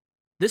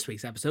This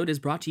week's episode is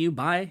brought to you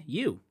by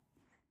you.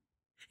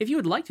 If you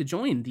would like to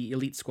join the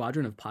elite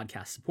squadron of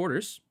podcast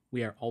supporters,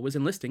 we are always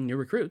enlisting new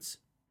recruits,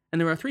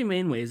 and there are three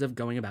main ways of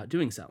going about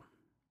doing so.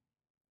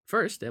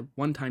 First, a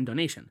one-time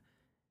donation.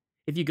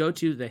 If you go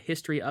to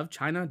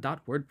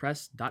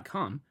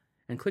thehistoryofchina.wordpress.com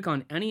and click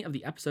on any of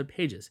the episode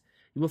pages,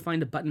 you will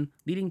find a button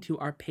leading to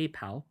our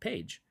PayPal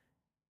page.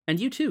 And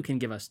you too can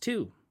give us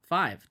 $2,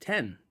 $5,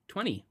 $10,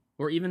 $20,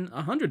 or even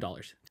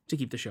 $100 to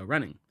keep the show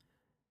running.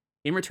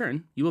 In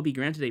return, you will be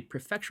granted a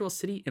prefectural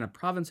city in a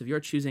province of your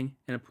choosing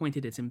and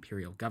appointed its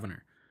imperial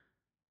governor.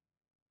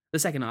 The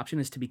second option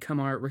is to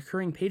become our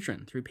recurring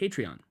patron through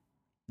Patreon.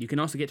 You can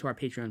also get to our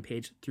Patreon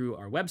page through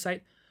our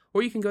website,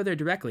 or you can go there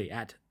directly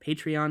at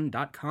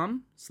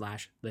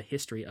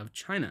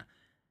patreon.com/thehistoryofchina.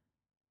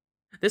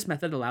 This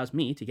method allows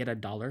me to get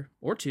 $1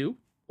 or $2,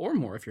 or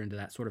more if you're into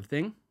that sort of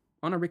thing,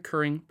 on a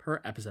recurring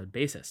per episode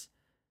basis.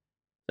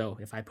 So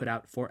if I put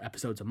out 4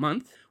 episodes a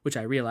month, which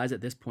I realize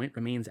at this point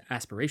remains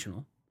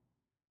aspirational,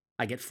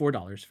 I get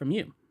 $4 from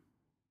you.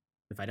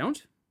 If I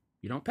don't,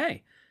 you don't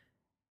pay.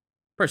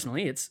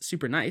 Personally, it's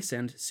super nice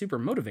and super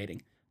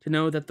motivating to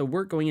know that the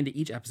work going into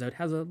each episode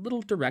has a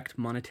little direct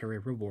monetary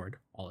reward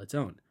all its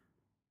own.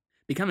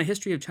 Become a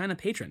History of China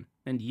patron,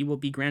 and you will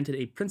be granted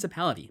a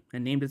principality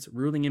and named its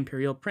ruling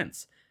imperial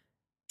prince.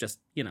 Just,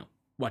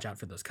 watch out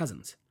for those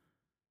cousins.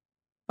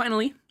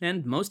 Finally,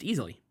 and most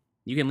easily,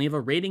 you can leave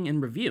a rating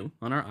and review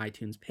on our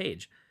iTunes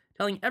page,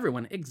 telling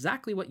everyone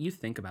exactly what you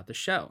think about the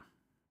show.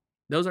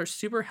 Those are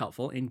super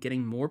helpful in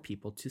getting more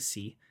people to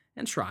see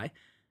and try,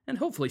 and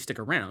hopefully stick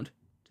around,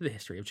 to the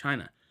History of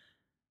China.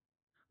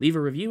 Leave a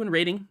review and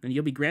rating, and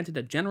you'll be granted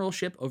a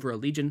generalship over a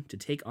legion to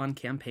take on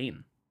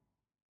campaign.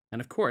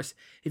 And of course,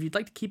 if you'd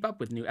like to keep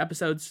up with new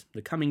episodes,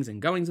 the comings and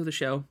goings of the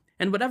show,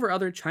 and whatever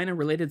other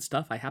China-related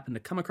stuff I happen to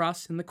come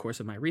across in the course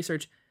of my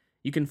research,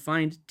 you can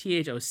find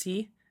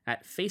THOC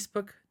at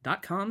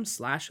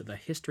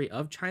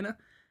facebook.com/thehistoryofchina,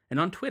 and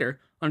on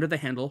Twitter under the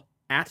handle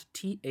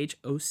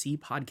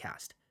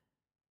 @THOCpodcast.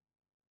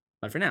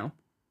 But for now,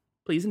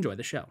 please enjoy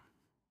the show.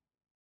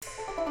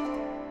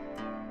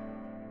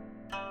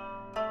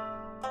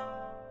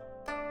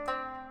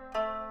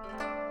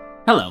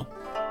 Hello,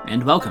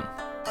 and welcome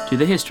to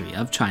the History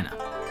of China.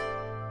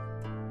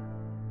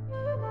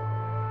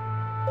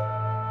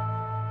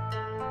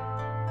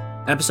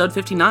 Episode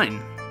 59,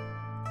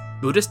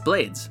 Buddhist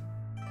Blades,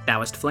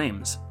 Daoist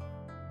Flames.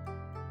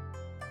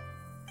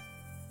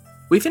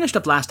 We finished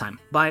up last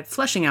time by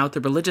fleshing out the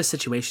religious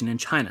situation in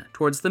China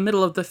towards the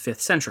middle of the 5th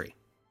century.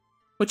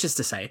 Which is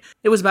to say,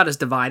 it was about as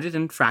divided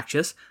and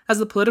fractious as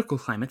the political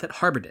climate that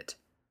harbored it.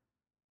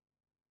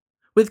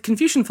 With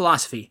Confucian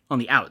philosophy on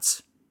the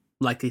outs,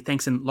 likely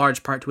thanks in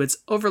large part to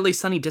its overly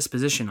sunny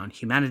disposition on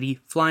humanity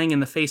flying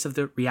in the face of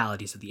the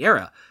realities of the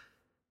era,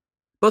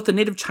 both the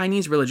native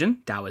Chinese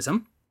religion,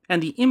 Daoism,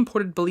 and the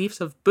imported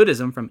beliefs of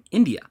Buddhism from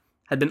India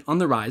had been on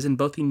the rise in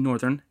both the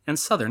northern and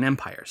southern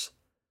empires.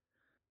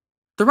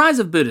 The rise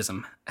of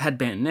Buddhism had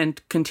been,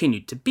 and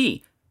continued to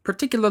be,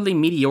 particularly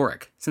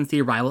meteoric since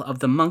the arrival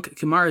of the monk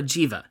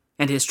Kumarajiva,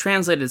 and his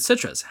translated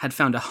sutras had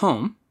found a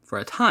home, for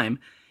a time,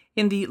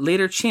 in the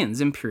later Qin's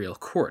imperial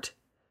court.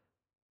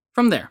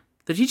 From there,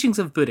 the teachings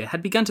of Buddha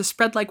had begun to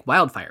spread like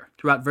wildfire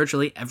throughout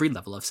virtually every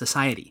level of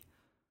society.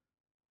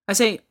 I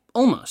say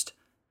almost,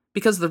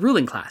 because the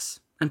ruling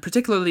class, and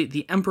particularly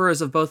the emperors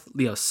of both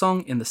Liu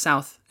Song in the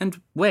south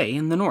and Wei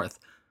in the north,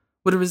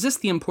 would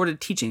resist the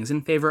imported teachings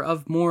in favor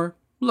of more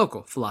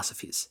local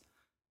philosophies.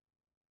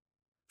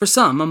 For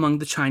some among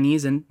the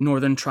Chinese and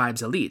northern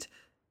tribes elite,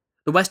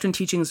 the Western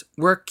teachings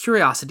were a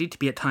curiosity to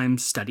be at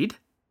times studied,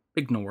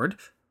 ignored,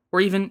 or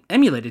even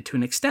emulated to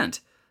an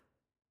extent.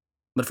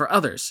 But for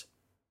others,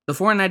 the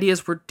foreign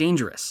ideas were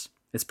dangerous,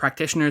 its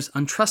practitioners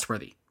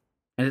untrustworthy,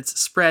 and its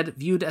spread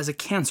viewed as a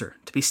cancer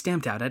to be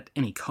stamped out at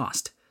any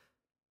cost.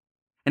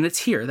 And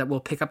it's here that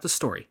we'll pick up the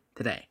story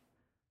today.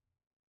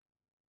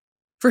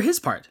 For his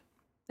part,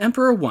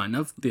 Emperor I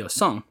of Liu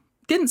Song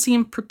didn't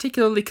seem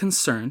particularly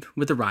concerned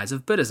with the rise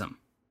of Buddhism,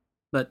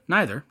 but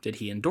neither did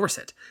he endorse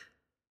it.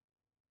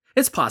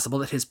 It's possible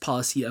that his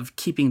policy of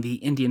keeping the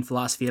Indian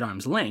philosophy at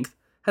arm's length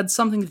had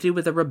something to do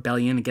with a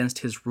rebellion against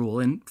his rule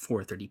in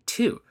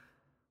 432,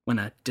 when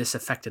a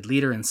disaffected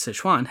leader in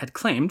Sichuan had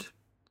claimed,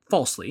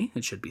 falsely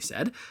it should be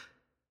said,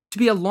 to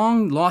be a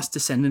long-lost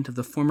descendant of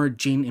the former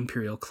Jin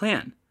imperial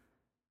clan,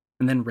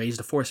 and then raised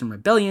a force in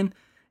rebellion,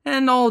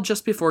 and all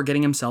just before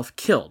getting himself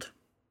killed,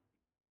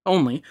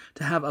 only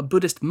to have a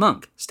Buddhist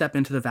monk step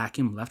into the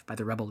vacuum left by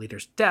the rebel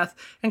leader's death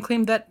and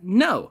claim that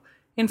no,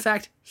 in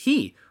fact,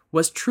 he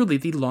was truly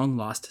the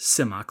long-lost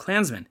Sima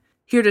clansman,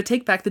 here to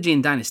take back the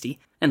Jin dynasty,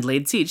 and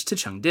laid siege to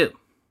Chengdu.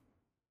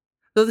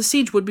 Though the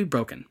siege would be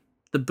broken,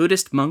 the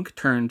Buddhist monk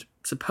turned,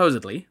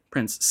 supposedly,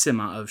 Prince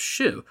Sima of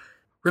Shu,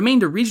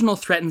 remained a regional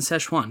threat in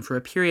Sichuan for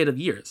a period of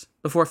years,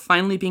 before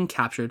finally being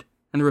captured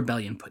and the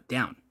rebellion put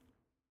down.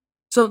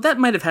 So that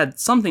might have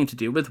had something to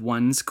do with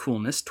one's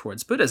coolness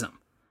towards Buddhism.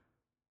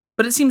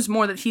 But it seems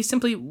more that he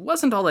simply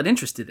wasn't all that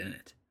interested in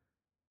it.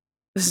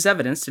 This is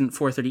evidenced in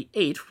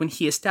 438 when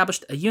he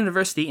established a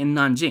university in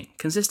Nanjing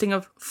consisting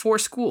of 4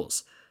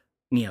 schools,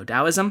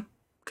 Neo-Daoism,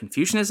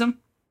 Confucianism,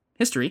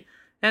 history,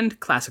 and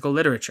classical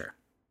literature.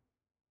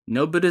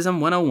 No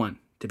Buddhism 101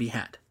 to be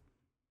had.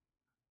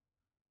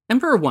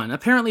 Emperor 1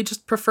 apparently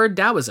just preferred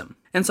Daoism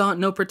and saw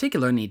no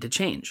particular need to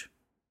change,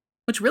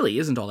 which really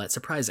isn't all that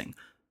surprising.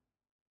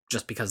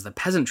 Just because the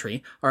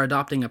peasantry are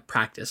adopting a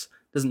practice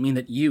doesn't mean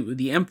that you,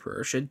 the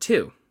emperor, should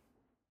too.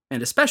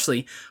 And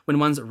especially when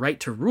one's right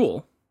to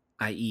rule,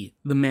 i.e.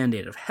 the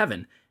mandate of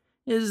heaven,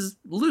 is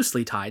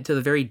loosely tied to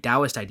the very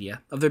Daoist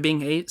idea of there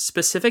being a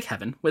specific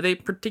heaven with a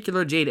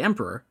particular jade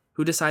emperor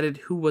who decided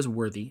who was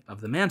worthy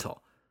of the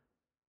mantle.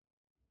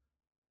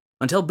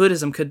 Until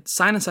Buddhism could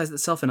sinotize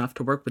itself enough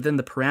to work within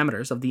the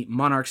parameters of the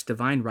monarch's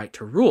divine right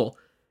to rule,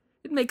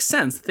 it makes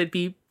sense that they'd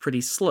be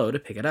pretty slow to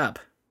pick it up.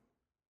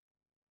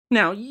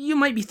 Now, you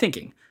might be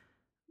thinking,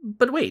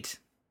 but wait,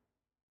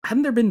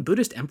 hadn't there been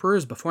Buddhist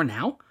emperors before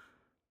now?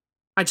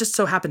 I just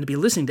so happened to be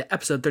listening to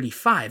episode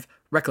 35,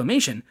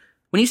 Reclamation,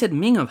 when you said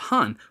Ming of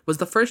Han was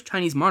the first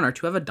Chinese monarch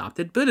to have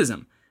adopted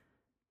Buddhism.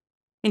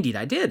 Indeed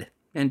I did,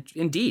 and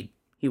indeed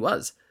he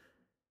was.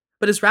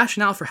 But his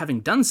rationale for having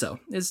done so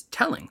is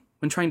telling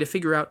when trying to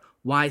figure out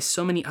why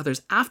so many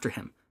others after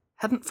him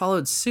hadn't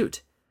followed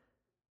suit.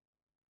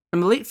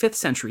 From the late 5th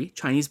century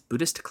Chinese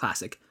Buddhist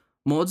classic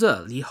Mo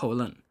Zhe Li Hou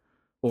Len,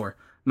 or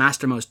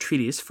Mastermo's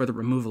Treatise for the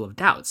Removal of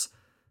Doubts,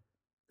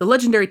 the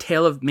legendary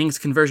tale of Ming's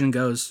conversion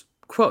goes,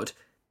 quote,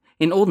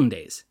 "In olden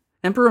days,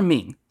 Emperor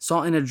Ming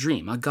saw in a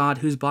dream a god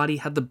whose body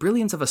had the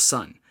brilliance of a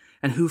sun,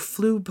 and who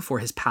flew before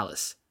his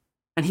palace,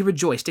 and he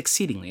rejoiced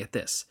exceedingly at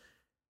this.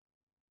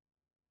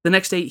 The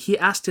next day he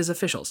asked his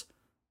officials,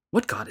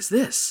 'What god is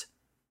this?'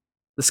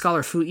 The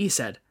scholar Fu Yi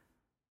said,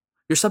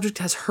 'Your subject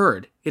has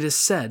heard, it is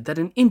said that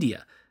in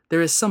India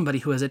there is somebody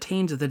who has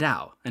attained the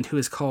Tao, and who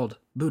is called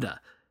Buddha.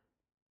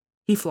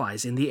 He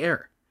flies in the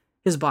air.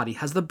 His body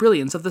has the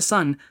brilliance of the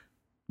sun.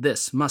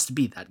 This must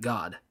be that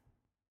god.'"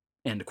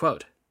 End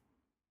quote.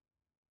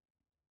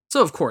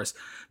 So, of course,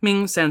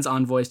 Ming sends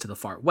envoys to the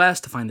far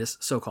west to find this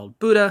so-called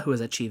Buddha who has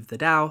achieved the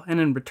Tao,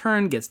 and in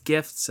return gets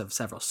gifts of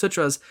several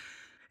sutras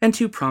and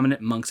 2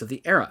 prominent monks of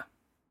the era.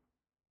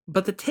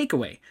 But the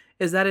takeaway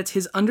is that it's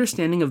his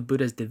understanding of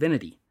Buddha's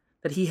divinity,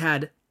 that he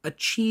had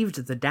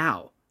achieved the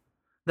Tao,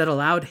 that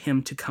allowed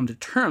him to come to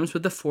terms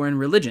with the foreign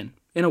religion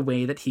in a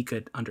way that he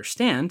could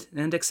understand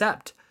and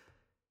accept.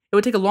 It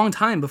would take a long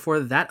time before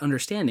that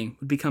understanding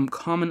would become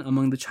common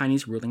among the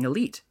Chinese ruling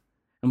elite,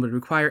 and would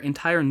require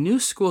entire new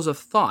schools of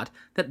thought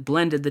that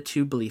blended the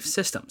 2 belief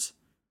systems.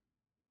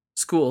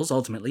 Schools,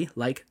 ultimately,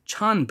 like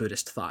Chan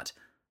Buddhist thought,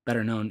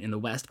 better known in the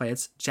West by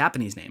its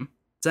Japanese name,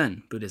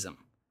 Zen Buddhism,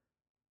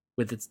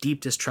 with its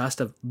deep distrust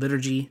of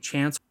liturgy,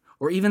 chants,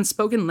 or even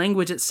spoken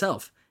language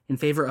itself in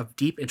favor of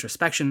deep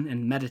introspection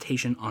and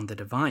meditation on the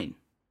divine.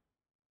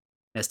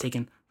 As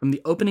taken from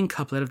the opening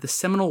couplet of the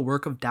seminal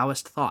work of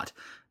Daoist thought,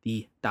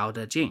 the Dao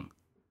De Jing,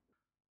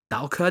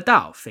 道可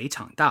道非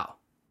常道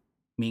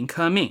命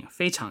可命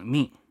非常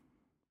命.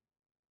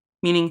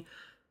 Meaning,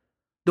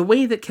 the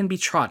way that can be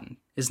trodden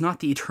is not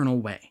the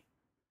eternal way,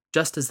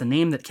 just as the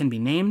name that can be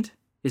named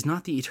is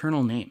not the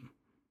eternal name.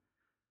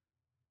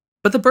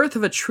 But the birth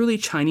of a truly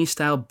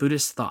Chinese-style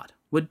Buddhist thought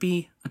would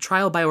be a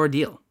trial by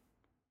ordeal,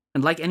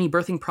 and like any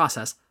birthing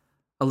process,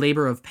 a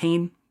labor of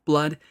pain,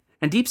 blood,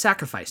 and deep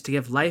sacrifice to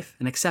give life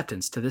and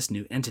acceptance to this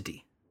new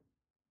entity.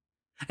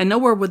 And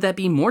nowhere would that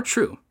be more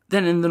true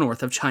than in the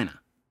north of China.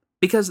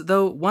 Because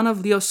though one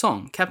of Liu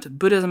Song kept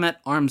Buddhism at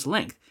arm's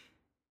length,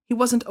 he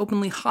wasn't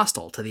openly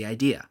hostile to the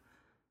idea.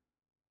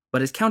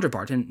 But his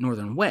counterpart in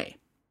Northern Wei,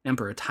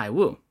 Emperor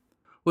Taiwu,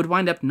 would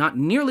wind up not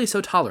nearly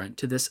so tolerant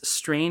to this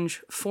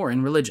strange,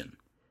 foreign religion.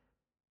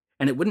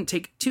 And it wouldn't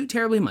take too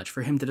terribly much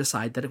for him to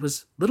decide that it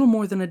was little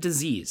more than a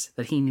disease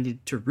that he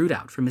needed to root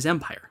out from his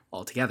empire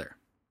altogether.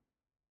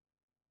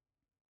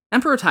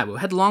 Emperor Taiwu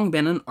had long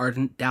been an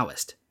ardent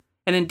Daoist,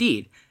 and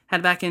indeed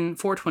had back in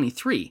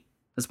 423,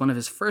 as one of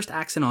his first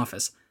acts in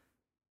office,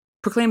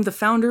 proclaimed the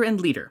founder and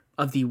leader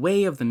of the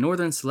Way of the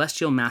Northern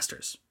Celestial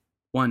Masters,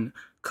 one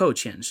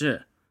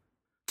co-mingled,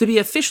 to be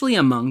officially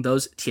among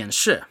those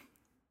tianshi,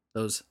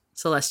 those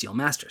celestial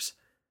masters.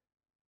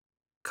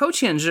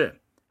 Co-mingled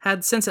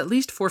had since at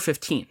least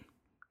 415,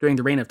 during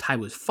the reign of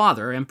Taiwu's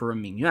father, Emperor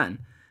Mingyuan,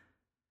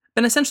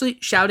 been essentially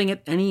shouting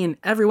at any and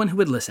everyone who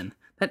would listen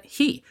that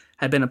he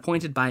had been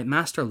appointed by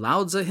Master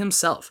Lao Tzu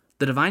himself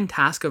the divine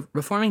task of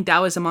reforming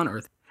Daoism on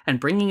earth and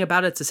bringing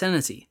about its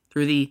ascendancy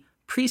through the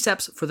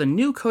precepts for the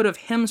new code of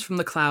hymns from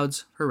the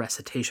clouds for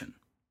recitation.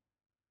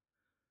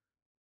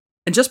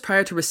 And just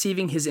prior to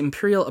receiving his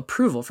imperial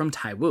approval from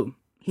Taiwu,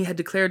 he had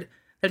declared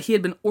that he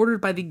had been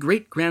ordered by the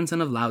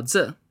great-grandson of Lao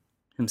Tzu,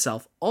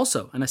 himself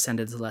also an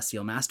ascended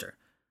celestial master,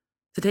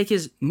 to take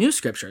his new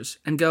scriptures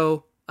and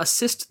go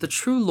assist the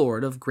true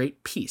Lord of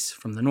great peace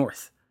from the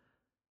north.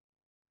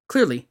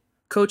 Clearly,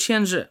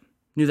 co-mingled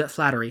knew that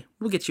flattery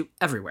will get you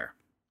everywhere.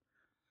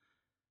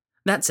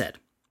 That said,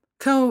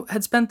 Ko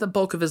had spent the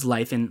bulk of his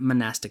life in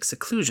monastic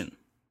seclusion,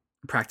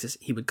 a practice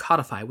he would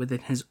codify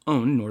within his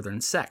own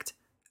northern sect.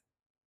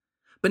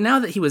 But now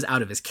that he was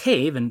out of his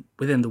cave and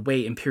within the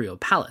Wei imperial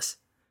palace,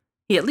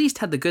 He at least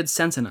had the good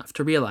sense enough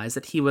to realize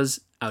that he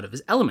was out of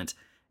his element,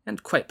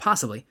 and quite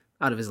possibly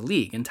out of his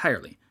league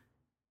entirely.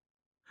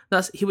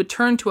 Thus, he would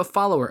turn to a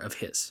follower of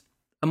his,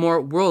 a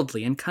more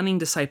worldly and cunning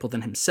disciple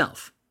than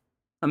himself,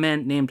 a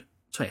man named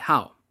Cui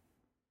Hao.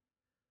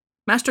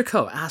 Master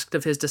Ko asked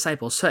of his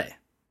disciple Sui,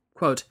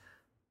 quote,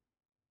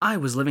 "I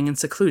was living in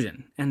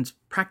seclusion and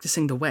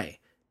practicing the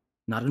way,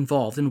 not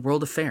involved in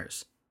world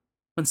affairs,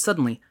 when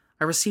suddenly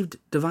I received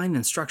divine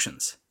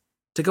instructions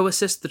to go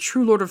assist the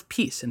true Lord of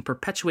Peace and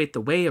perpetuate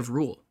the way of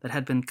rule that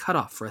had been cut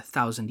off for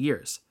 1,000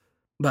 years.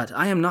 But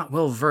I am not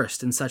well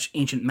versed in such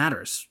ancient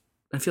matters,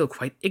 and feel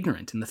quite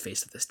ignorant in the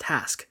face of this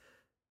task.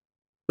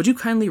 Would you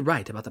kindly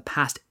write about the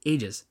past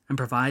ages and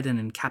provide an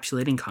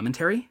encapsulating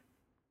commentary?"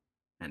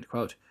 End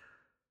quote.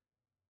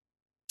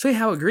 Cui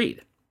Hao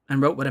agreed,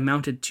 and wrote what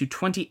amounted to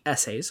 20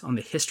 essays on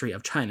the history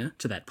of China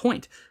to that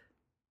point,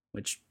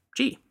 which,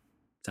 gee,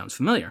 sounds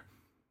familiar.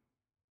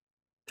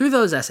 Through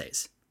those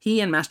essays, he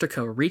and Master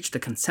Ko reached a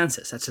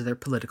consensus as to their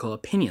political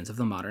opinions of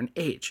the modern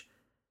age.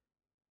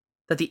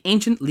 That the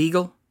ancient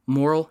legal,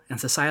 moral,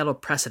 and societal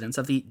precedents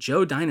of the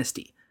Zhou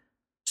dynasty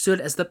stood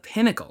as the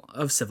pinnacle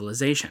of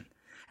civilization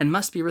and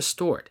must be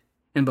restored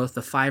in both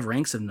the 5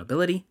 ranks of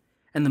nobility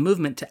and the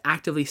movement to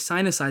actively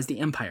sinicize the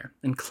empire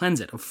and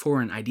cleanse it of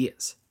foreign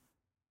ideas.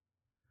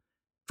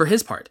 For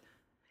his part,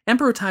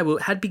 Emperor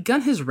Taiwu had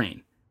begun his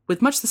reign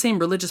with much the same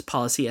religious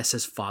policy as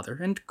his father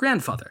and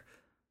grandfather: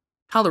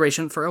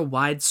 toleration for a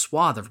wide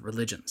swath of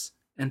religions,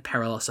 and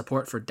parallel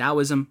support for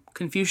Daoism,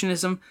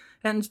 Confucianism,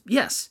 and,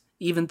 yes,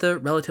 even the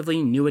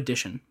relatively new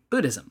addition,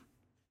 Buddhism.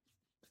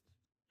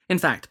 In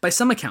fact, by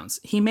some accounts,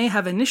 he may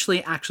have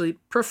initially actually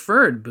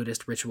preferred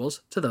Buddhist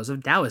rituals to those of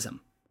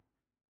Daoism.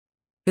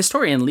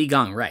 Historian Li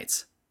Gang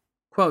writes,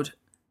 quote,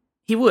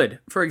 "He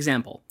would, for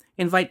example,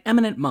 invite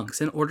eminent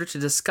monks in order to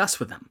discuss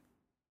with them.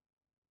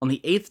 On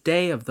the 8th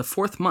day of the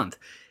 4th month,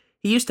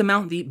 he used to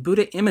mount the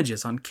Buddha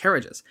images on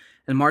carriages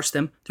and march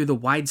them through the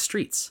wide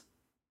streets.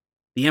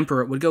 The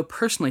emperor would go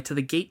personally to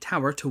the gate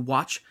tower to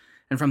watch,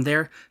 and from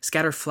there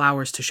scatter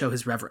flowers to show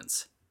his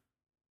reverence.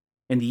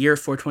 In the year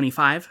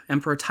 425,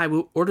 Emperor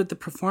Taiwu ordered the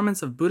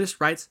performance of Buddhist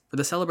rites for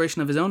the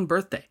celebration of his own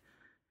birthday,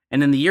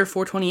 and in the year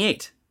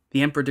 428,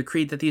 the emperor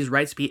decreed that these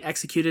rites be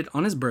executed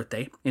on his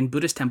birthday in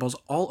Buddhist temples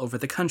all over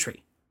the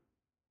country."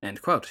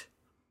 End quote.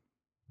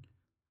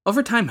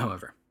 Over time,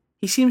 however,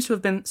 he seems to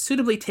have been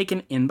suitably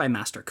taken in by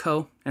Master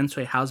Ko and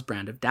Cui Hao's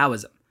brand of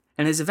Daoism,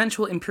 and his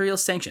eventual imperial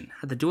sanction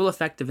had the dual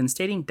effect of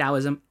instating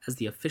Daoism as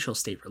the official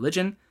state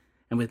religion,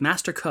 and with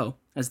Master Ko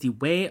as the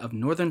way of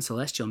Northern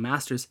Celestial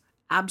Masters'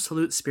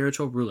 absolute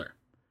spiritual ruler.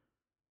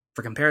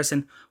 For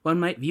comparison, one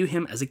might view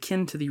him as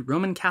akin to the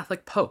Roman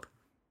Catholic Pope,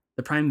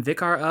 the prime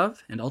vicar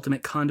of, and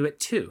ultimate conduit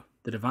to,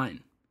 the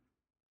divine.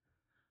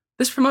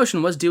 This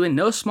promotion was due in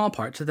no small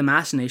part to the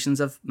machinations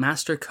of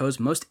Master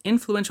Ko's most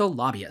influential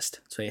lobbyist,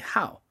 Cui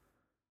Hao,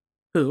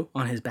 who,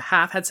 on his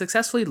behalf, had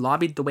successfully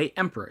lobbied the Wei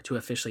Emperor to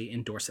officially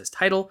endorse his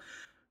title,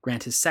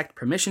 grant his sect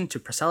permission to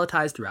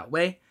proselytize throughout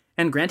Wei,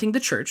 and granting the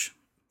Church,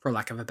 for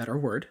lack of a better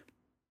word,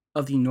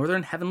 of the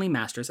Northern Heavenly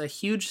Masters a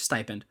huge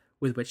stipend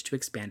with which to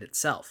expand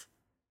itself.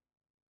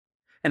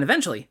 And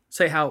eventually,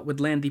 Cui Hao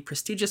would land the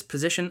prestigious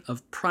position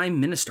of Prime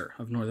Minister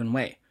of Northern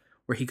Wei,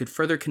 where he could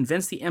further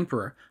convince the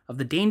emperor of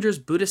the dangers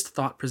Buddhist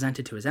thought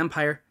presented to his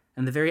empire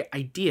and the very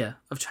idea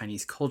of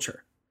Chinese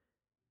culture.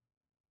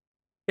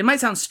 It might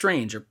sound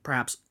strange or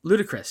perhaps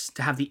ludicrous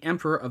to have the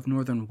emperor of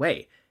Northern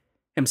Wei,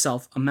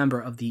 himself a member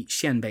of the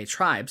Xianbei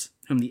tribes,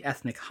 whom the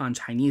ethnic Han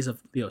Chinese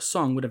of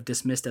Liaosong would have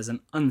dismissed as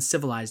an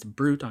uncivilized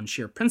brute on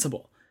sheer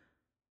principle,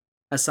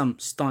 as some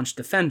staunch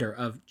defender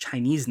of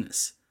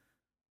Chineseness.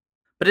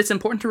 But it's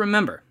important to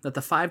remember that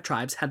the 5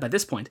 tribes had by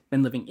this point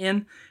been living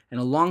in and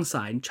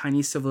alongside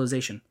Chinese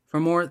civilization for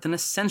more than a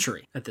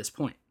century at this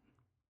point.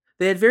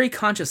 They had very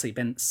consciously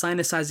been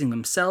sinicizing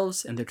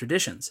themselves and their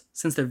traditions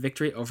since their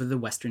victory over the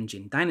Western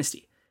Jin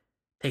dynasty,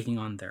 taking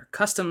on their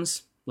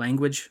customs,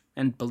 language,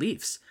 and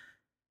beliefs,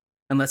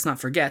 and let's not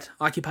forget,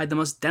 occupied the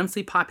most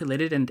densely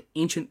populated and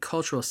ancient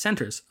cultural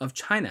centers of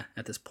China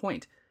at this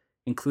point,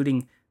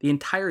 including the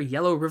entire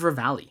Yellow River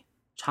Valley,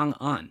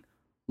 Chang'an,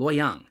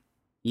 Luoyang,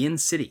 Yin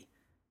City.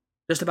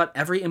 Just about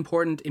every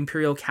important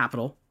imperial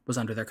capital was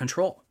under their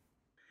control.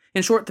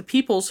 In short, the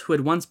peoples who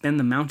had once been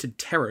the mounted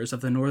terrors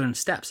of the northern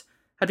steppes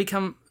had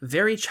become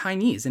very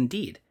Chinese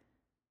indeed,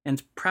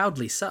 and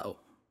proudly so.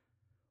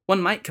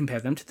 One might compare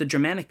them to the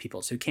Germanic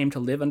peoples who came to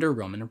live under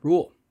Roman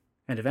rule,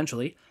 and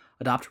eventually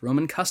adopt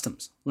Roman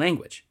customs,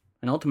 language,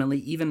 and ultimately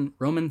even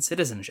Roman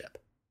citizenship.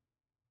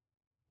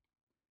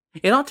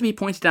 It ought to be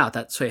pointed out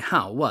that Cui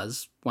Hao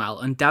was, while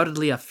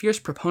undoubtedly a fierce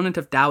proponent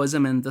of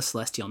Daoism and the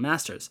Celestial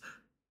Masters,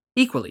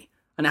 equally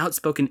an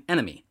outspoken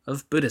enemy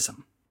of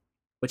Buddhism,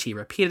 which he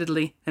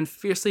repeatedly and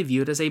fiercely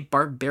viewed as a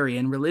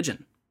barbarian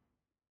religion.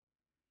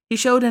 He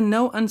showed in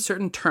no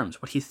uncertain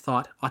terms what he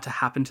thought ought to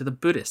happen to the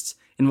Buddhists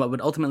in what would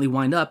ultimately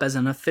wind up as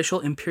an official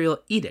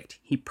imperial edict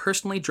he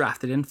personally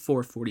drafted in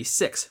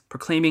 446,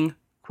 proclaiming,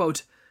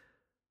 quote,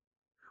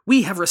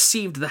 "We have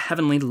received the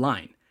heavenly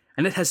line,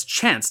 and it has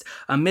chanced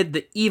amid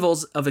the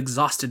evils of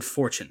exhausted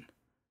fortune.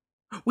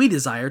 We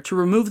desire to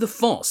remove the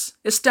false,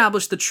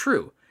 establish the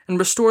true, and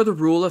restore the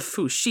rule of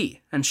Fu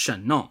Xi and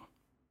Shen Nong,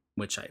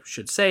 which I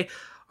should say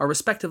are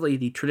respectively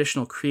the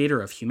traditional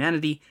creator of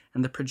humanity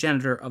and the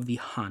progenitor of the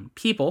Han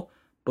people,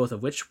 both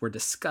of which were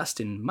discussed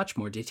in much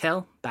more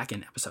detail back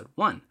in episode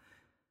 1.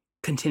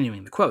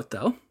 Continuing the quote,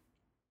 though,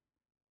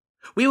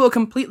 "We will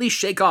completely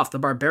shake off the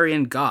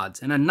barbarian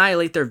gods and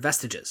annihilate their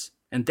vestiges,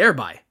 and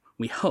thereby,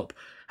 we hope,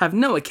 have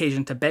no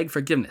occasion to beg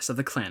forgiveness of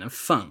the clan of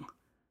Feng.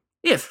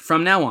 If,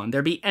 from now on,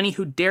 there be any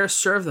who dare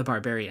serve the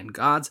barbarian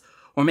gods,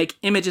 or make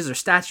images or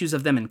statues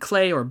of them in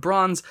clay or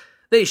bronze,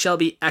 they shall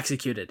be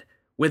executed,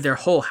 with their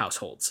whole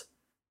households.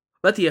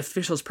 Let the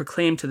officials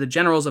proclaim to the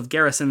generals of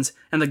garrisons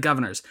and the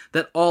governors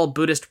that all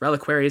Buddhist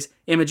reliquaries,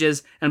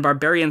 images, and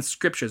barbarian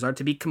scriptures are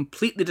to be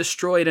completely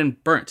destroyed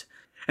and burnt,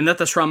 and that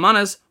the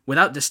Shramanas,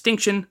 without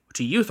distinction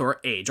to youth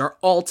or age, are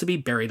all to be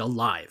buried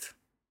alive."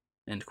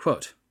 End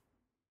quote.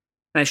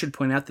 And I should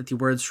point out that the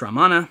word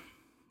Shramana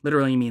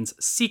literally means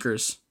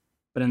seekers,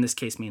 but in this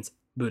case means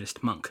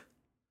Buddhist monk.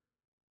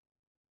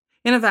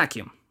 In a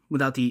vacuum,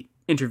 without the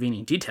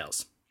intervening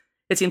details,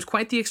 it seems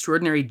quite the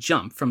extraordinary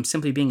jump from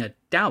simply being a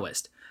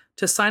Daoist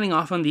to signing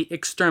off on the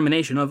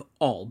extermination of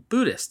all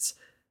Buddhists.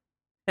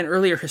 And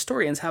earlier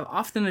historians have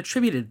often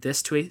attributed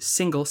this to a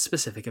single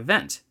specific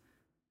event,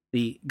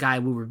 the Gai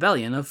Wu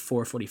Rebellion of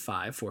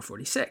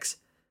 445-446,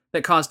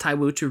 that caused Tai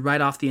Wu to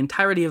write off the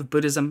entirety of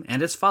Buddhism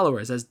and its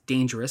followers as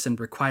dangerous and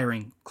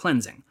requiring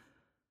cleansing.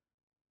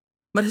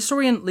 But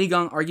historian Li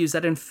Gong argues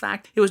that in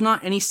fact it was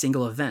not any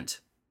single event,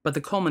 but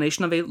the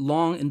culmination of a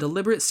long and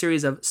deliberate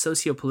series of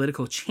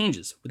socio-political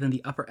changes within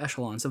the upper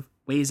echelons of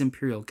Wei's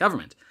imperial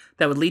government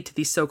that would lead to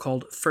the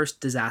so-called First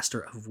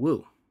Disaster of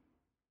Wu.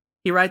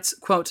 He writes,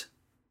 quote,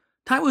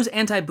 "Tai Wu's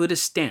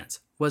anti-Buddhist stance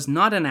was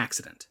not an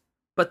accident,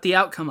 but the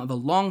outcome of a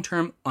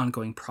long-term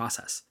ongoing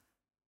process.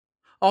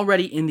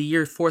 Already in the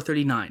year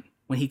 439,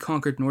 when he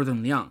conquered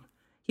northern Liang,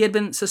 he had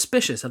been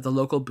suspicious of the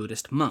local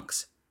Buddhist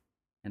monks."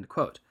 End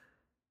quote.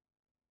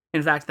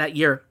 In fact, that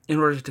year, in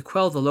order to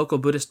quell the local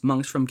Buddhist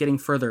monks from getting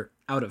further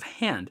out of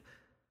hand,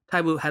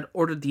 Tai Wu had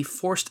ordered the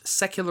forced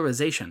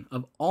secularization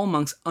of all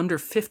monks under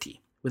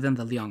 50 within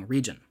the Liang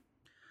region.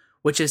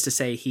 Which is to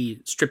say,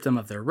 he stripped them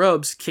of their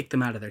robes, kicked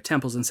them out of their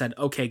temples, and said,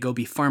 "Okay, go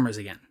be farmers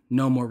again.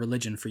 No more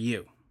religion for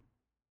you."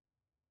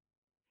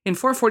 In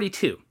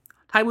 442,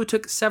 Tai Wu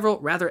took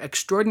several rather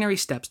extraordinary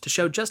steps to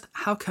show just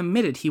how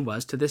committed he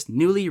was to this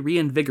newly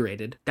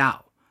reinvigorated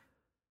Tao.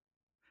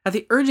 At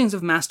the urgings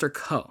of Master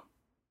Ko,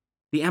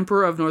 the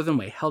Emperor of Northern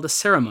Wei held a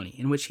ceremony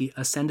in which he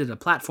ascended a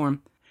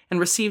platform and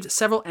received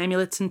several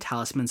amulets and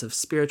talismans of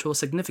spiritual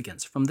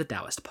significance from the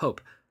Daoist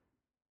Pope,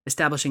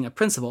 establishing a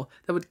principle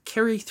that would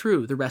carry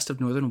through the rest of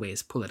Northern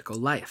Wei's political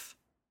life.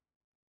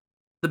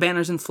 The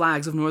banners and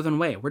flags of Northern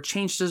Wei were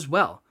changed as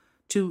well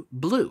to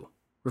blue,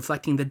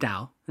 reflecting the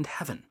Tao and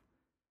heaven.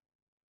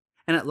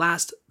 And at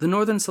last, the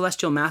Northern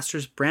Celestial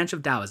Masters branch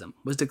of Daoism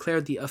was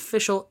declared the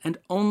official and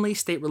only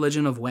state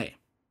religion of Wei,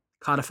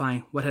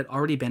 codifying what had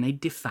already been a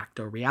de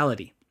facto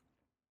reality.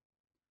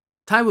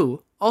 Tai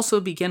Wu also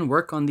began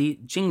work on the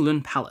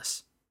Jinglun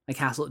Palace, a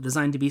castle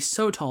designed to be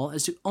so tall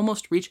as to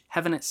almost reach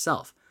heaven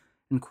itself,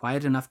 and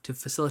quiet enough to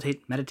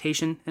facilitate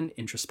meditation and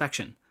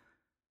introspection.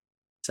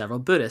 Several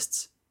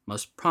Buddhists,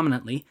 most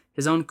prominently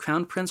his own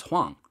Crown Prince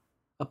Huang,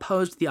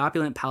 opposed the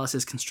opulent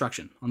palace's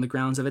construction on the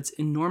grounds of its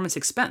enormous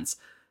expense,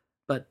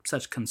 but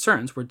such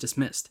concerns were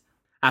dismissed.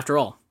 After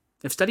all,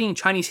 if studying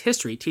Chinese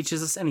history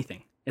teaches us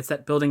anything, it's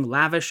that building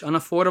lavish,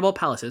 unaffordable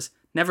palaces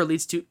never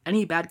leads to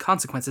any bad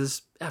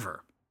consequences,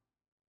 ever.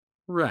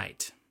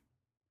 Right.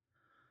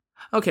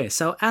 Okay,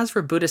 so as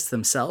for Buddhists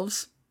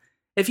themselves,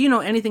 if you know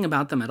anything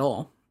about them at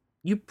all,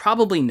 you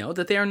probably know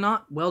that they are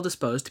not well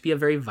disposed to be a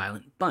very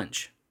violent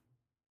bunch.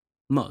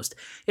 Most,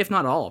 if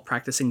not all,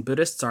 practicing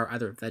Buddhists are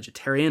either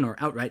vegetarian or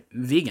outright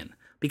vegan,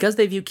 because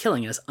they view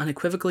killing as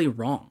unequivocally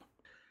wrong.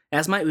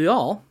 As might we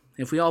all,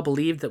 if we all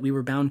believed that we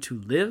were bound to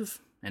live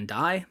and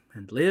die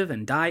and live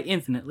and die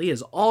infinitely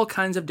as all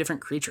kinds of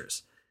different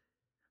creatures.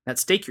 That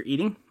steak you're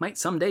eating might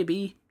someday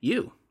be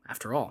you,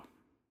 after all.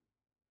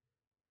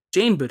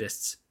 Jain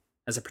Buddhists,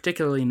 as a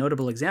particularly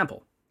notable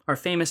example, are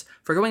famous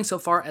for going so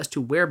far as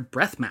to wear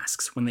breath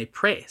masks when they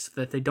pray so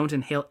that they don't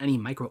inhale any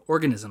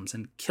microorganisms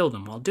and kill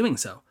them while doing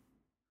so.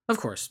 Of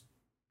course,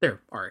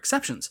 there are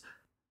exceptions,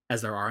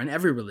 as there are in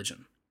every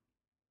religion.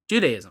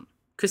 Judaism,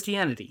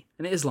 Christianity,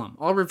 and Islam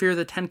all revere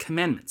the 10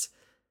 Commandments,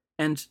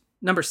 and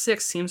number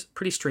 6 seems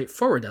pretty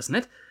straightforward, doesn't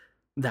it?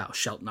 Thou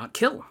shalt not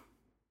kill.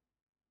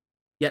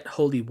 Yet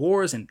holy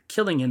wars and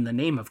killing in the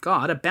name of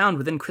God abound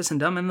within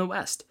Christendom and the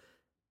West.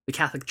 The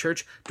Catholic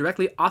Church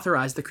directly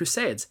authorized the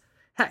Crusades.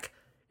 Heck,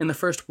 in the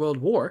First World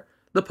War,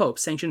 the Pope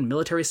sanctioned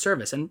military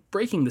service and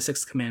breaking the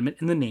 6th commandment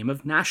in the name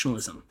of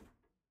nationalism.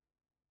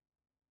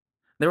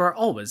 There are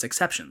always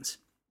exceptions.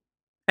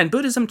 And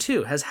Buddhism,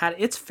 too, has had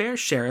its fair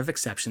share of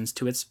exceptions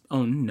to its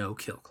own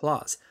no-kill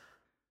clause.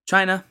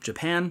 China,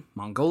 Japan,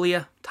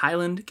 Mongolia,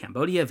 Thailand,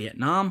 Cambodia,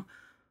 Vietnam,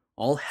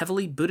 all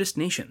heavily Buddhist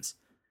nations,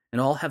 and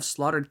all have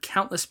slaughtered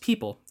countless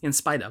people in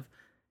spite of,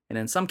 and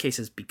in some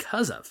cases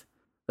because of,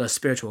 those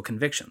spiritual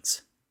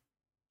convictions.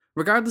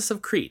 Regardless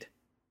of creed,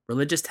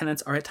 religious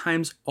tenets are at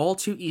times all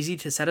too easy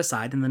to set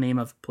aside in the name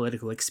of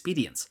political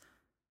expedience,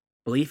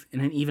 belief in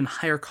an even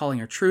higher calling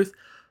or truth,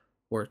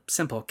 or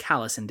simple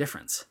callous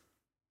indifference.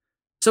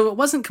 So it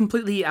wasn't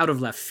completely out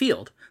of left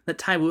field that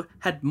Taiwu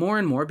had more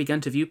and more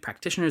begun to view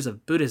practitioners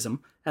of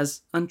Buddhism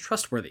as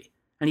untrustworthy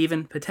and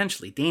even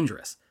potentially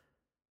dangerous.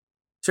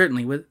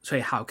 Certainly, with Sui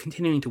Hao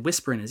continuing to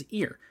whisper in his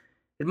ear,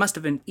 it must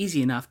have been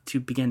easy enough to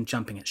begin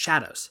jumping at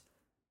shadows.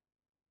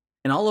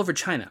 And all over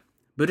China,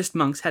 Buddhist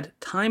monks had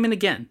time and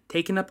again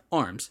taken up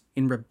arms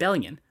in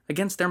rebellion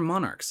against their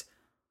monarchs,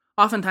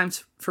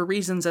 oftentimes for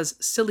reasons as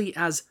silly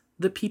as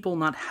the people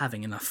not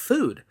having enough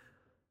food.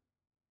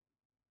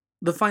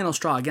 The final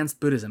straw against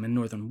Buddhism in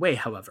Northern Wei,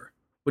 however,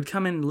 would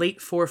come in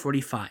late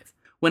 445,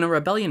 when a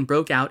rebellion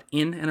broke out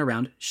in and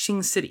around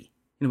Xing City,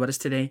 in what is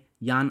today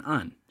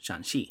Yan'an,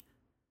 Shanxi.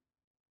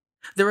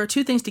 There are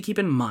two things to keep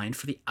in mind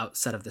for the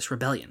outset of this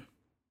rebellion.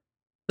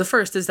 The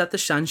first is that the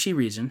Shanxi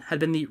region had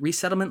been the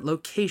resettlement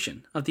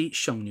location of the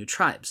Xiongnu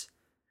tribes,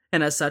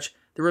 and as such,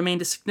 there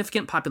remained a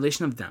significant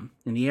population of them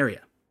in the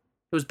area.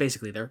 It was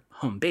basically their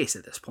home base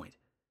at this point.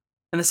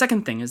 And the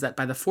second thing is that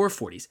by the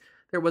 440s,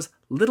 there was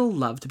little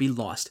love to be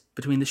lost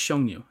between the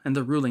Xiongnu and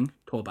the ruling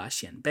Toba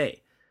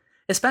Xianbei,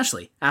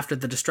 especially after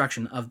the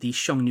destruction of the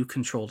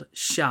Xiongnu-controlled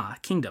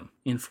Xia kingdom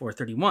in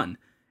 431,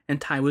 and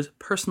Taiwu's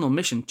personal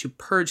mission to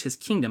purge his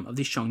kingdom of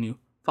the Xiongnu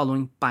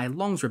following Bai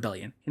Long's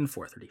rebellion in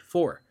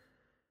 434.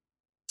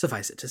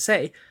 Suffice it to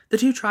say, the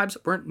two tribes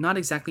were not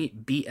exactly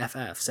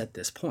BFFs at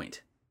this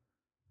point.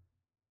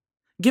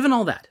 Given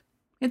all that,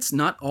 it's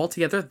not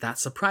altogether that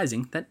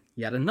surprising that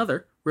yet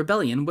another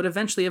rebellion would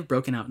eventually have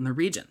broken out in the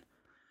region.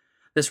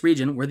 This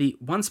region where the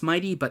once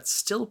mighty but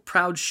still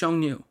proud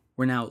Xiongnu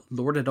were now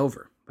lorded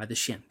over by the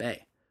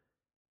Xianbei.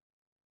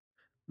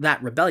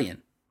 That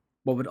rebellion,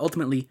 what would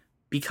ultimately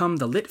become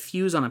the lit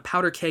fuse on a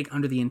powder keg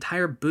under the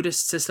entire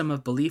Buddhist system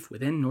of belief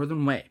within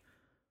Northern Wei,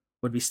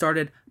 would be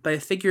started by a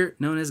figure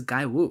known as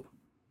Gai Wu.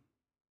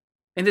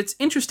 And it's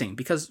interesting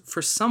because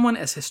for someone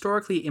as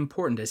historically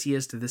important as he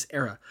is to this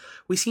era,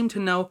 we seem to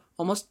know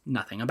almost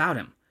nothing about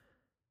him.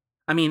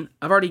 I mean,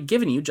 I've already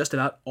given you just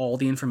about all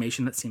the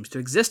information that seems to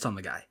exist on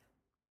the guy.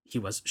 He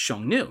was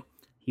Xiongnu.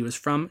 He was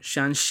from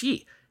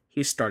Shanxi.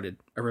 He started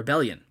a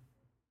rebellion.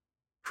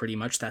 Pretty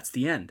much that's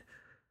the end.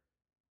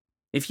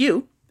 If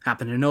you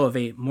happen to know of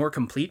a more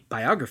complete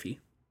biography,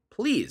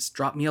 please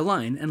drop me a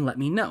line and let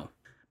me know.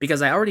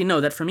 Because I already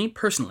know that for me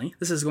personally,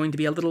 this is going to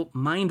be a little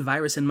mind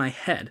virus in my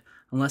head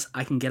unless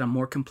I can get a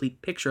more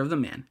complete picture of the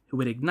man who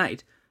would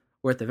ignite,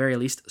 or at the very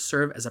least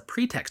serve as a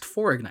pretext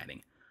for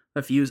igniting,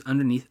 the fuse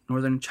underneath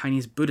Northern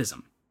Chinese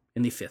Buddhism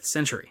in the 5th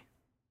century.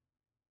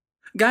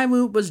 Gai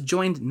Wu was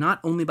joined not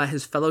only by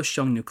his fellow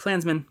Xiongnu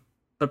clansmen,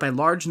 but by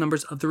large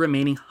numbers of the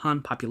remaining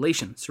Han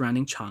population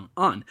surrounding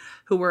Chang'an,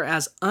 who were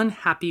as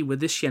unhappy with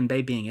the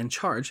Xianbei being in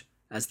charge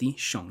as the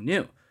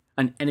Xiongnu,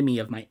 an enemy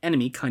of my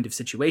enemy kind of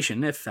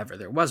situation if ever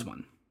there was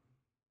one.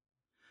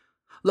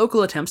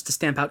 Local attempts to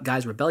stamp out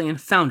Gai's rebellion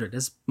foundered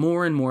as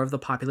more and more of the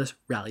populace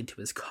rallied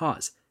to his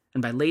cause,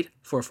 and by late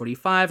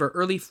 445 or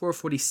early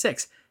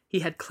 446, he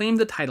had claimed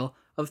the title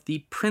of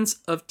the Prince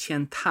of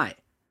Tiantai.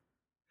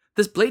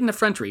 This blatant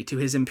effrontery to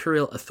his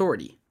imperial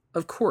authority,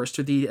 of course,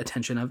 drew the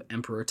attention of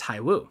Emperor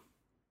Taiwu.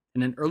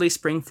 And in early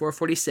spring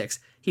 446,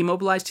 he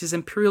mobilized his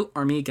imperial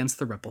army against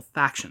the rebel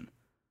faction.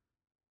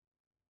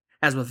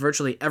 As with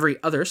virtually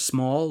every other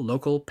small,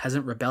 local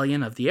peasant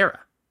rebellion of the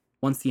era,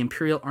 once the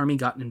imperial army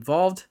got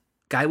involved,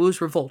 Gai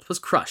Wu's revolt was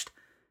crushed,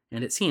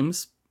 and it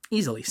seems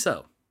easily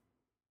so.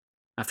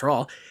 After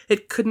all,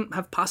 it couldn't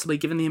have possibly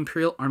given the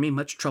imperial army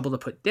much trouble to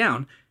put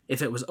down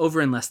if it was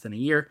over in less than a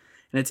year,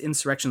 and its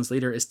insurrection's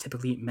leader is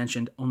typically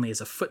mentioned only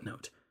as a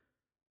footnote.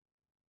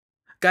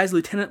 Gai's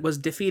lieutenant was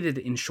defeated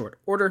in short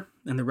order,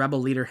 and the rebel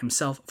leader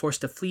himself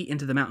forced to flee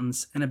into the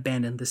mountains and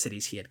abandon the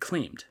cities he had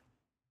claimed.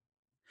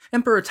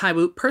 Emperor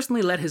Taiwu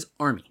personally led his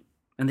army,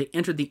 and they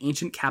entered the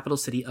ancient capital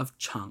city of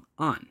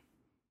Chang'an.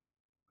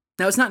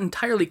 Now, it's not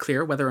entirely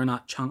clear whether or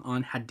not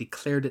Chang'an had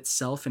declared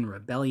itself in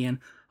rebellion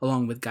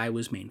along with Gai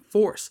Wu's main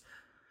force,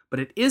 but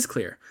it is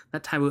clear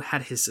that Taiwu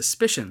had his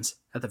suspicions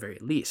at the very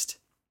least.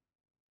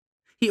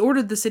 He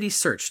ordered the city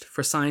searched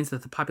for signs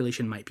that the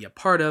population might be a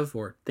part of,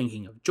 or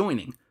thinking of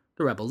joining,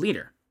 the rebel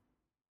leader,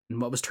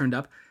 and what was turned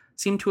up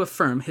seemed to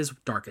affirm his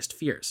darkest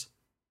fears.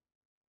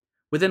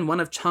 Within one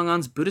of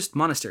Chang'an's Buddhist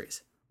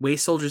monasteries, Wei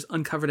soldiers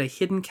uncovered a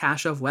hidden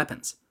cache of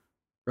weapons,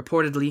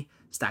 reportedly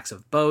stacks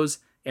of bows,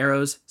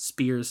 arrows,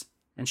 spears,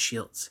 and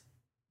shields.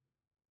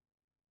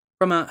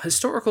 From a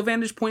historical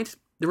vantage point,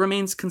 there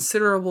remains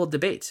considerable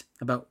debate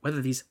about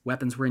whether these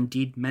weapons were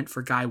indeed meant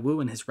for Gai Wu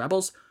and his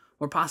rebels,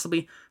 or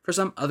possibly for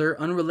some other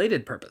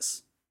unrelated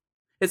purpose.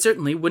 It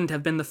certainly wouldn't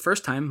have been the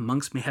first time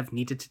monks may have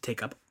needed to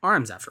take up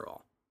arms after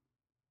all.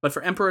 But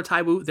for Emperor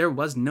Taiwu, there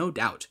was no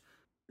doubt.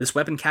 This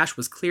weapon cache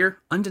was clear,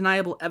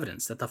 undeniable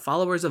evidence that the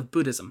followers of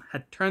Buddhism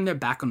had turned their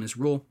back on his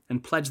rule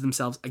and pledged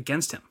themselves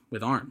against him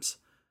with arms.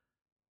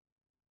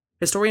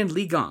 Historian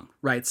Li Gong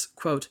writes,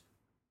 quote,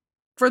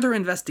 "Further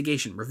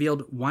investigation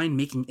revealed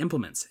wine-making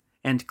implements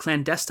and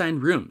clandestine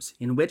rooms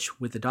in which,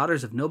 with the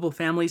daughters of noble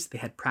families, they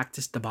had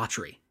practiced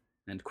debauchery.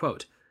 End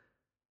quote.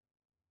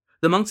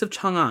 The monks of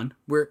Chang'an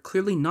were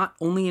clearly not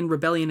only in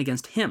rebellion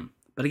against him,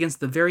 but against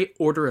the very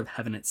order of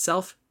heaven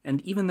itself,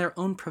 and even their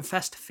own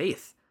professed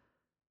faith.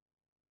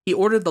 He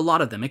ordered the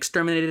lot of them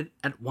exterminated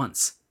at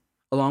once,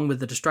 along with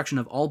the destruction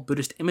of all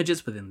Buddhist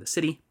images within the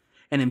city,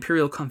 and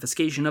imperial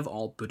confiscation of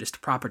all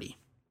Buddhist property.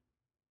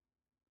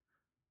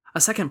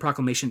 A second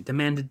proclamation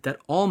demanded that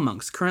all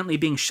monks currently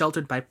being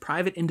sheltered by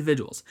private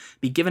individuals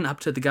be given up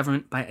to the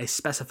government by a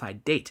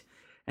specified date,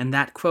 and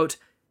that, quote,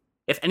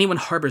 if anyone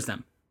harbors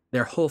them,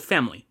 their whole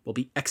family will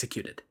be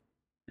executed.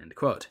 End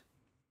quote.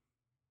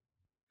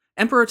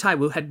 Emperor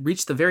Taiwu had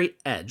reached the very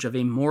edge of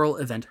a moral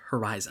event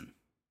horizon,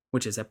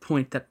 which is a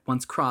point that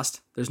once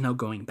crossed, there's no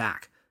going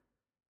back.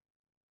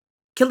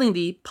 Killing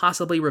the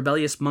possibly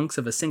rebellious monks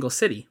of a single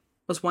city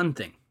was one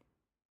thing.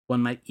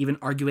 One might even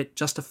argue it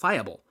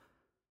justifiable.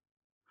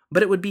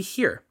 But it would be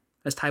here,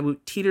 as Taiwu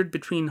teetered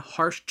between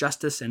harsh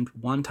justice and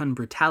wanton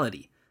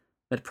brutality,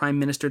 that Prime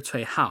Minister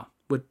Cui Hao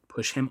would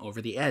push him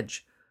over the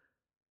edge.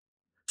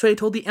 Cui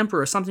told the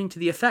emperor something to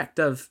the effect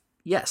of,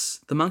 yes,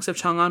 the monks of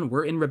Chang'an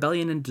were in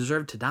rebellion and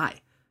deserved to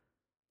die,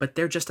 but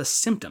they're just a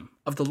symptom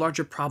of the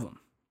larger problem,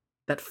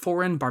 that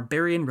foreign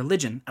barbarian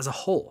religion as a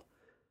whole.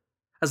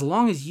 As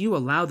long as you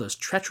allow those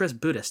treacherous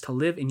Buddhists to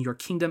live in your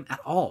kingdom at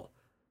all,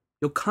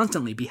 you'll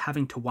constantly be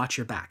having to watch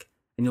your back,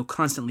 and you'll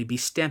constantly be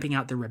stamping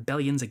out their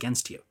rebellions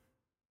against you.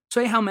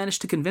 Cui Hao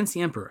managed to convince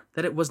the emperor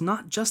that it was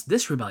not just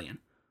this rebellion,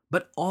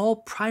 but all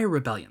prior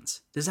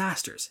rebellions,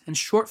 disasters, and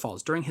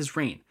shortfalls during his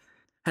reign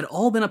had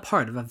all been a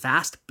part of a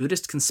vast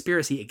Buddhist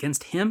conspiracy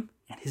against him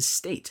and his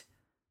state.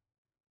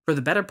 For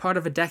the better part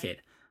of a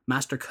decade,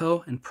 Master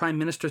Ko and Prime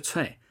Minister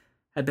Cui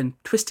had been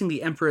twisting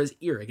the emperor's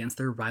ear against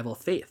their rival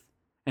faith,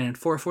 and in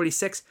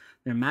 446,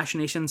 their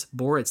machinations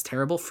bore its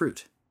terrible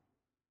fruit.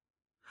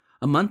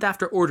 A month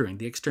after ordering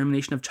the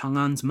extermination of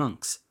Chang'an's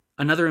monks,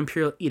 another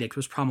imperial edict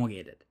was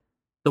promulgated,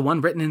 the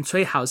one written in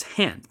Cui Hao's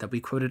hand that we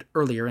quoted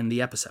earlier in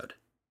the episode,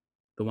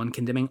 the one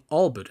condemning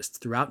all Buddhists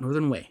throughout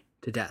Northern Wei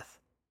to death.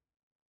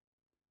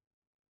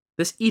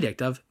 This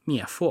edict of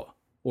Miefo,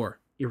 or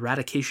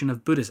eradication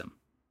of Buddhism,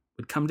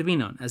 would come to be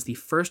known as the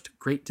first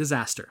great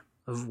disaster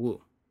of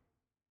Wu.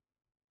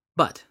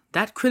 But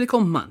that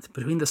critical month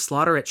between the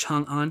slaughter at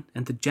Chang'an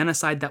and the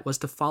genocide that was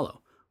to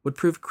follow would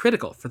prove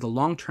critical for the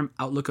long-term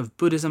outlook of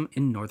Buddhism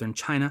in northern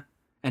China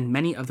and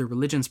many of the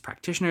religion's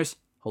practitioners,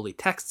 holy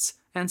texts,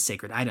 and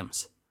sacred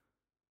items.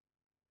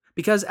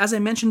 Because, as I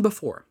mentioned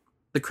before,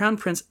 the Crown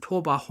Prince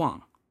Tuoba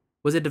Huang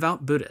was a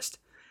devout Buddhist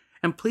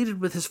and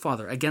pleaded with his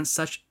father against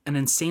such an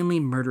insanely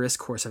murderous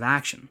course of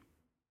action.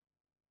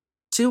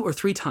 2 or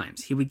 3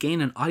 times he would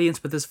gain an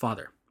audience with his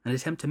father and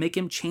attempt to make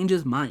him change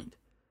his mind,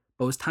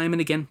 but was time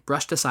and again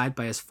brushed aside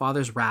by his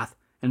father's wrath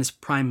and his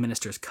prime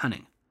minister's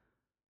cunning.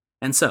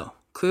 And so,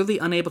 clearly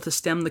unable to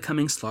stem the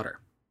coming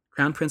slaughter,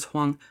 Crown Prince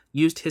Huang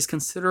used his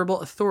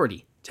considerable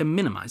authority to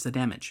minimize the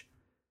damage.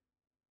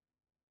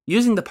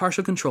 Using the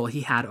partial control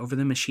he had over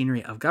the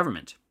machinery of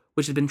government,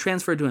 which had been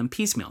transferred to him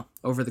piecemeal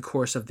over the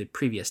course of the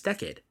previous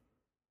decade,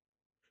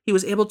 he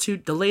was able to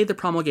delay the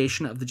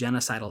promulgation of the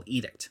genocidal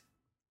edict,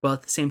 while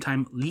at the same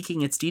time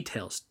leaking its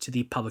details to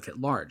the public at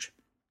large.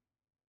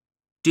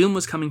 Doom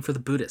was coming for the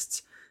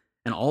Buddhists,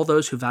 and all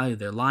those who value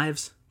their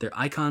lives, their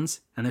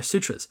icons, and their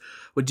sutras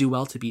would do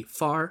well to be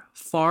far,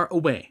 far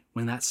away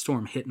when that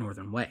storm hit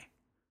Northern Wei.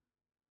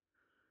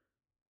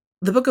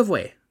 The Book of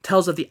Wei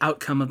tells of the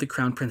outcome of the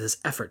Crown Prince's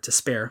effort to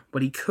spare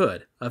what he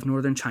could of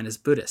northern China's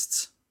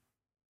Buddhists.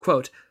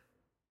 Quote,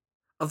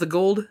 of the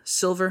gold,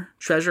 silver,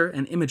 treasure,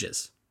 and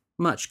images,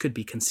 much could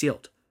be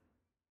concealed.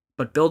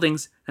 But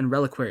buildings and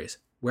reliquaries,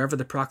 wherever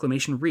the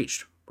proclamation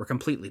reached, were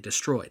completely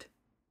destroyed.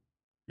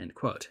 End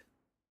quote.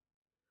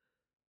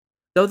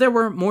 Though there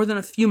were more than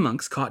a few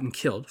monks caught and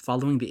killed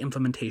following the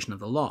implementation of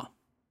the law,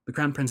 the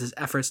Crown Prince's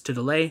efforts to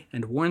delay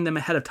and warn them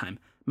ahead of time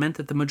meant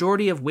that the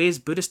majority of Wei's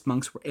Buddhist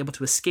monks were able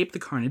to escape the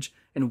carnage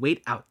and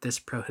wait out this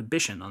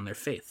prohibition on their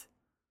faith.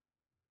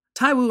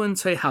 Taiwu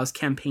and Cui Hao's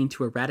campaign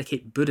to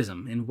eradicate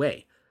Buddhism in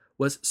Wei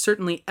was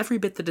certainly every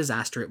bit the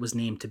disaster it was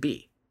named to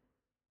be.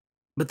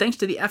 But thanks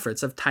to the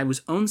efforts of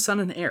Taiwu's own son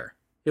and heir,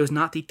 it was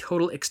not the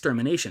total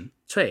extermination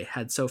Cui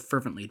had so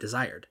fervently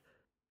desired.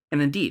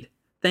 And indeed,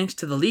 thanks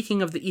to the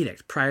leaking of the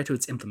edict prior to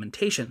its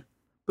implementation,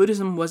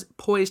 Buddhism was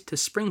poised to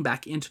spring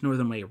back into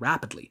Northern Wei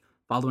rapidly,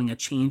 following a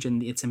change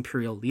in its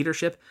imperial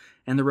leadership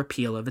and the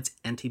repeal of its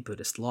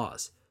anti-Buddhist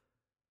laws.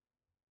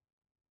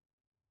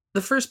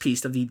 The first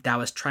piece of the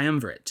Daoist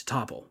triumvirate to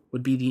topple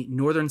would be the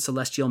Northern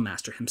Celestial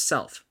Master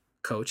himself,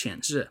 Ko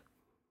Qianzhi,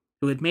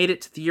 who had made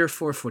it to the year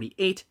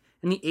 448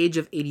 and the age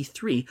of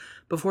 83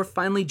 before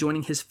finally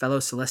joining his fellow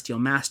Celestial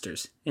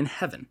Masters in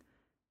heaven,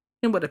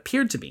 in what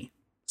appeared to be,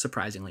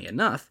 surprisingly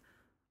enough,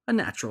 a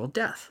natural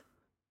death.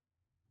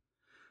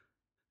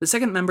 The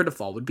second member to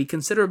fall would be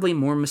considerably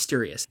more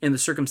mysterious in the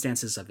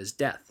circumstances of his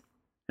death,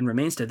 and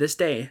remains to this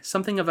day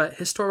something of a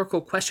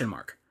historical question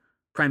mark: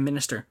 Prime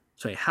Minister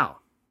Cui Hao.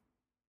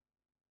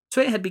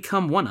 Cui had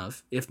become one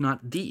of, if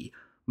not the,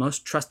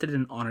 most trusted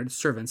and honored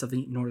servants of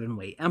the Northern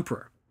Wei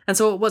emperor. And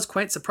so it was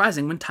quite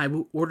surprising when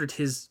Taiwu ordered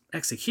his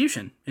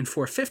execution in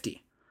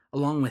 450,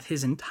 along with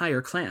his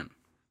entire clan.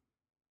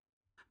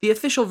 The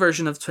official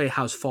version of Cui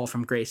Hao's fall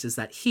from grace is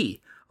that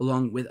he,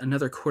 along with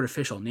another court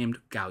official named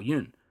Gao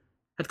Yun,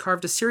 had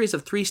carved a series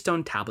of 3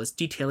 stone tablets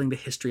detailing the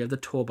history of the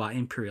Toba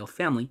imperial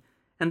family,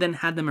 and then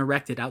had them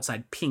erected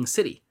outside Ping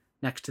City,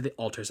 next to the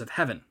altars of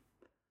heaven.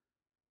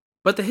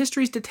 But the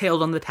histories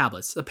detailed on the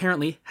tablets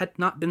apparently had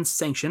not been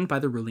sanctioned by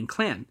the ruling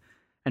clan,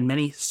 and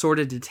many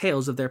sordid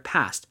details of their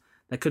past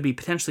that could be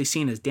potentially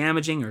seen as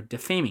damaging or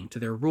defaming to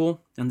their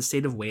rule and the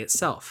state of Wei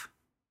itself.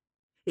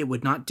 It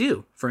would not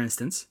do, for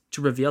instance,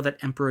 to reveal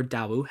that Emperor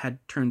Daowu had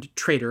turned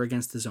traitor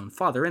against his own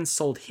father and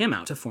sold him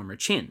out to former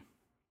Qin.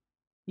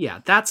 Yeah,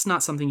 that's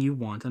not something you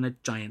want on a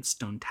giant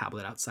stone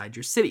tablet outside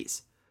your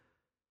cities.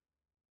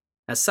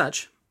 As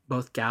such,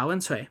 both Gao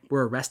and Cui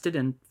were arrested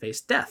and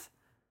faced death.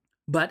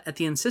 But at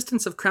the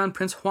insistence of Crown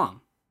Prince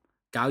Huang,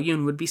 Gao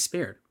Yun would be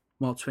spared,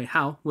 while Cui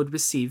Hao would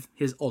receive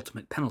his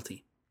ultimate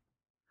penalty.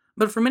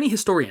 But for many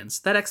historians,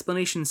 that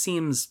explanation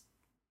seems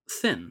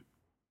thin.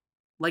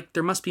 Like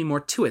there must be more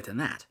to it than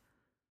that.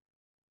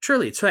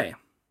 Surely Cui,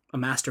 a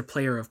master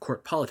player of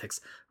court politics,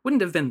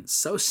 wouldn't have been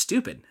so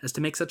stupid as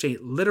to make such a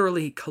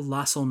literally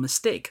colossal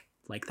mistake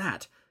like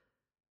that.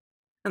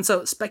 And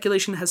so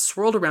speculation has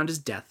swirled around his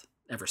death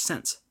ever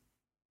since.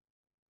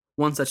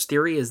 One such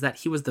theory is that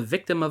he was the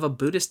victim of a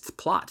Buddhist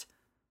plot.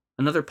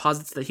 Another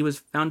posits that he was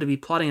found to be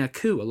plotting a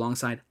coup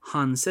alongside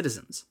Han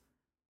citizens.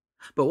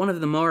 But one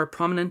of the more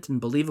prominent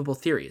and believable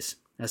theories,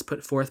 as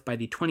put forth by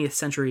the 20th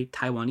century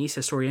Taiwanese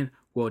historian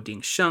Guo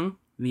Dingsheng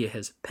via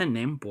his pen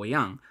name Bo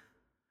Yang,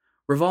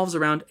 revolves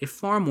around a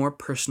far more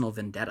personal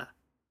vendetta,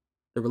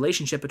 the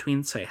relationship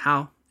between Cui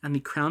Hao and the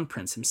crown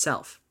prince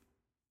himself.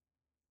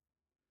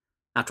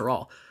 After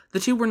all, the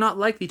two were not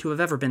likely to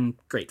have ever been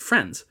great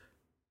friends.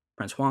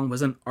 Prince Huang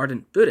was an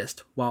ardent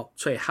Buddhist, while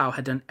Cui Hao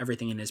had done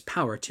everything in his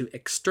power to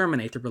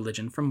exterminate the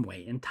religion from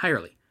Wei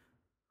entirely,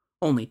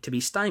 only to be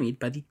stymied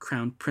by the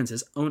crown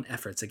prince's own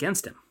efforts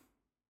against him.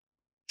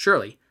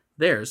 Surely,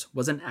 theirs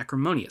was an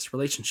acrimonious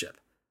relationship.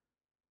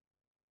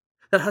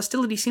 That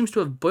hostility seems to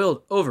have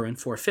boiled over in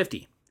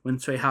 450, when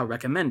Cui Hao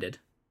recommended,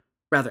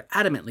 rather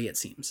adamantly it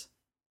seems,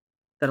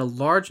 that a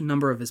large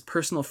number of his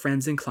personal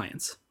friends and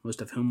clients,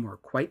 most of whom were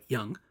quite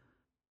young,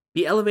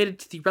 be elevated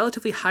to the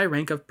relatively high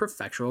rank of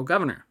prefectural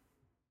governor.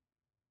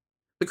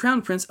 The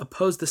crown prince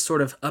opposed this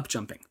sort of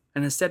upjumping,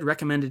 and instead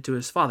recommended to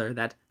his father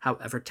that,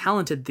 however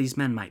talented these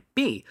men might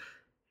be,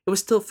 it was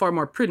still far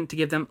more prudent to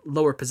give them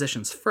lower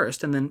positions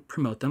first and then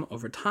promote them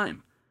over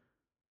time.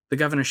 The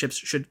governorships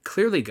should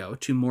clearly go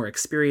to more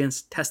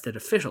experienced, tested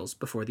officials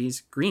before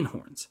these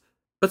greenhorns.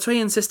 But Cui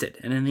insisted,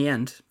 and in the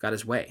end got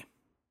his way.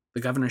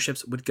 The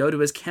governorships would go to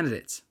his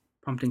candidates,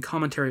 prompting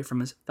commentary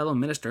from his fellow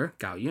minister,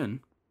 Gao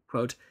Yun,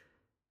 quote,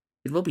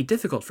 "It will be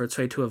difficult for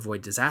Cui to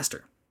avoid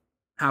disaster.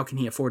 How can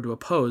he afford to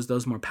oppose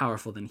those more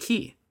powerful than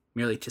he,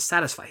 merely to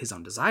satisfy his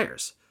own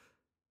desires?"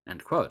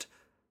 End quote.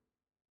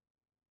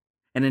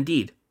 And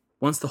indeed,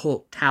 once the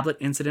whole tablet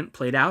incident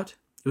played out,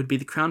 it would be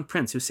the crown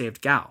prince who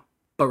saved Gao,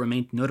 but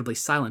remained notably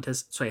silent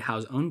as Cui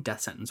Hao's own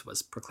death sentence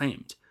was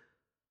proclaimed.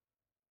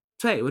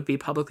 Cui would be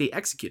publicly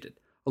executed,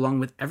 along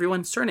with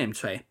everyone surnamed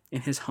Cui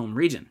in his home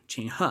region,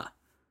 Qinghe,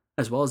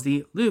 as well as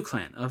the Liu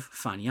clan of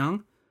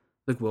Fanyang,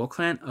 the Guo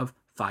clan of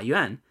Fa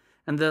Yuan,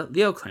 and the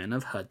Liu clan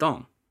of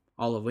Hedong,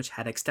 all of which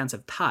had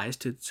extensive ties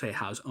to Cui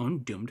Hao's own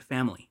doomed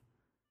family.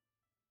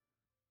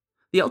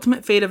 The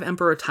ultimate fate of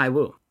Emperor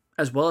Taiwu,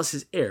 as well as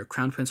his heir,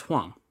 Crown Prince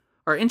Huang,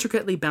 are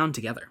intricately bound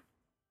together.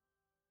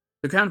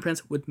 The crown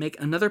prince would make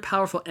another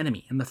powerful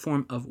enemy in the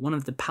form of one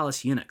of the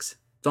palace eunuchs,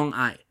 Zong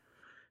Ai,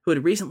 who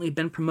had recently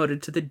been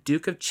promoted to the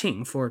Duke of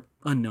Qing for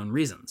unknown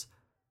reasons.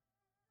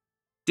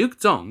 Duke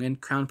Zong and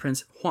Crown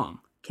Prince Huang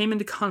came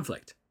into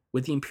conflict,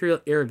 with the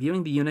imperial heir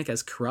viewing the eunuch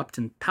as corrupt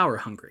and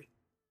power-hungry.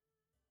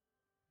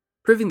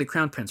 Proving the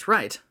crown prince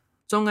right,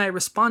 Zong Ai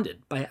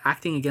responded by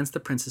acting against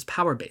the prince's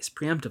power base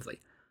preemptively,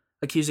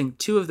 accusing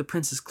 2 of the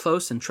prince's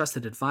close and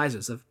trusted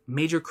advisors of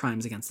major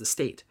crimes against the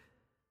state.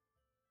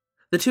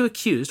 The 2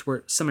 accused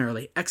were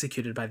summarily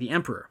executed by the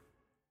emperor,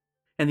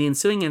 and the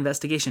ensuing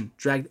investigation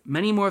dragged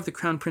many more of the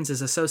crown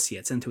prince's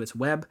associates into its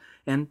web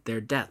and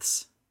their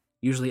deaths,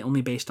 usually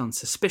only based on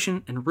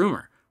suspicion and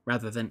rumor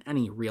rather than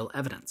any real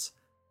evidence.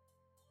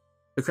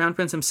 The crown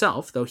prince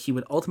himself, though he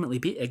would ultimately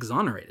be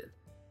exonerated,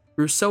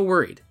 grew so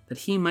worried that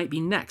he might be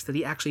next that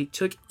he actually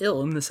took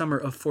ill in the summer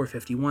of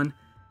 451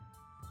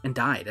 and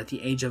died at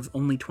the age of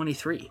only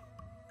 23.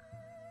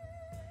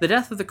 The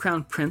death of the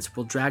crown prince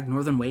will drag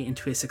Northern Wei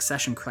into a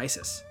succession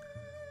crisis,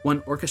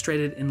 one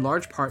orchestrated in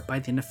large part by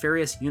the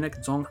nefarious eunuch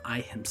Zong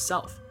Ai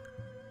himself.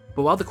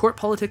 But while the court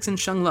politics in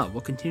Shanglo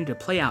will continue to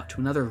play out to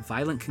another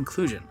violent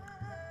conclusion,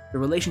 the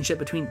relationship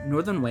between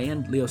Northern Wei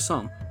and Liu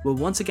Song will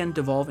once again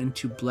devolve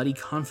into bloody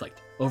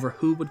conflict over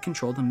who would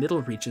control the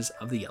middle reaches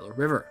of the Yellow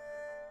River.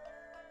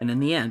 And in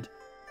the end,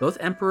 both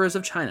emperors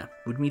of China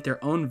would meet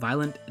their own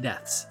violent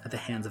deaths at the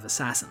hands of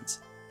assassins,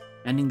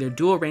 ending their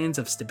dual reigns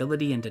of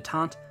stability and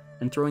detente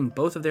and throwing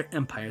both of their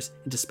empires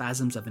into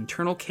spasms of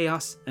internal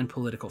chaos and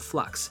political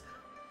flux.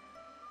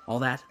 All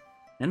that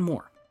and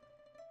more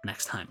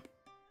next time.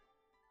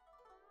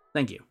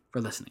 Thank you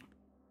for listening.